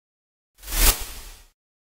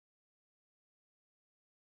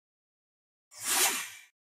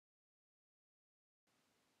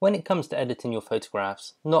When it comes to editing your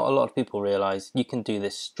photographs, not a lot of people realise you can do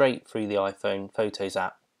this straight through the iPhone Photos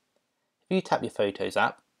app. If you tap your Photos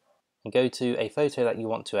app and go to a photo that you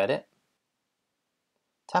want to edit,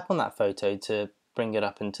 tap on that photo to bring it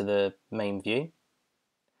up into the main view,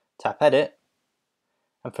 tap Edit,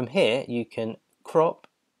 and from here you can crop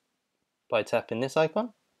by tapping this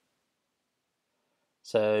icon.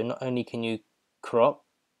 So not only can you crop,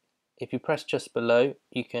 if you press just below,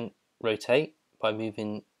 you can rotate by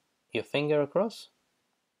moving your finger across.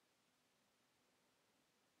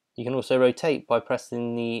 You can also rotate by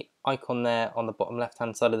pressing the icon there on the bottom left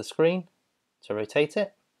hand side of the screen to rotate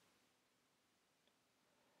it.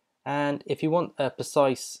 And if you want a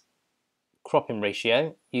precise cropping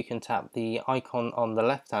ratio, you can tap the icon on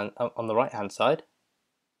the right hand side.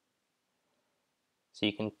 So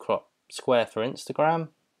you can crop square for Instagram.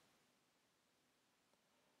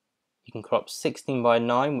 You can crop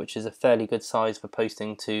 16:9, which is a fairly good size for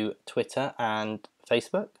posting to Twitter and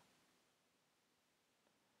Facebook.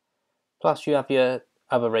 Plus you have your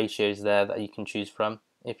other ratios there that you can choose from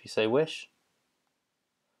if you so wish.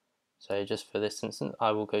 So just for this instance,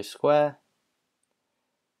 I will go square.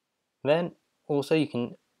 Then also you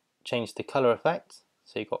can change the color effect.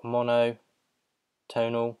 So you've got mono,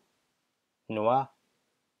 tonal, noir.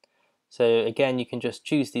 So again, you can just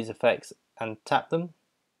choose these effects and tap them.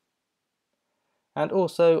 And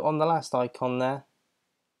also on the last icon there,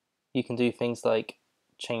 you can do things like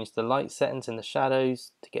change the light settings and the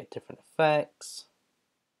shadows to get different effects.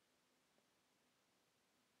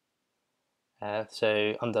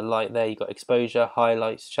 So under light there, you've got exposure,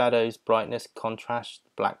 highlights, shadows, brightness, contrast,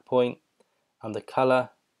 black point. Under color,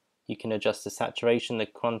 you can adjust the saturation, the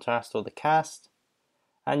contrast, or the cast.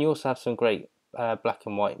 And you also have some great black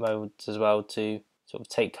and white modes as well to sort of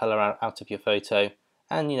take color out of your photo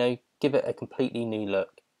and give it a completely new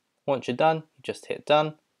look. Once you're done, you just hit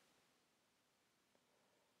done,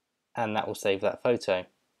 and that will save that photo.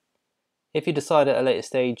 If you decide at a later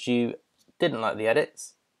stage you didn't like the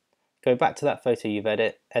edits, go back to that photo you've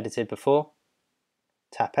edited before,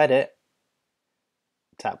 tap Edit,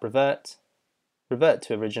 tap Revert, revert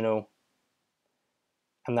to original,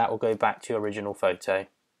 and that will go back to your original photo.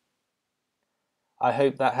 I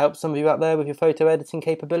hope that helps some of you out there with your photo editing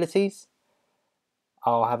capabilities.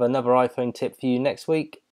 I'll have another iPhone tip for you next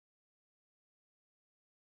week,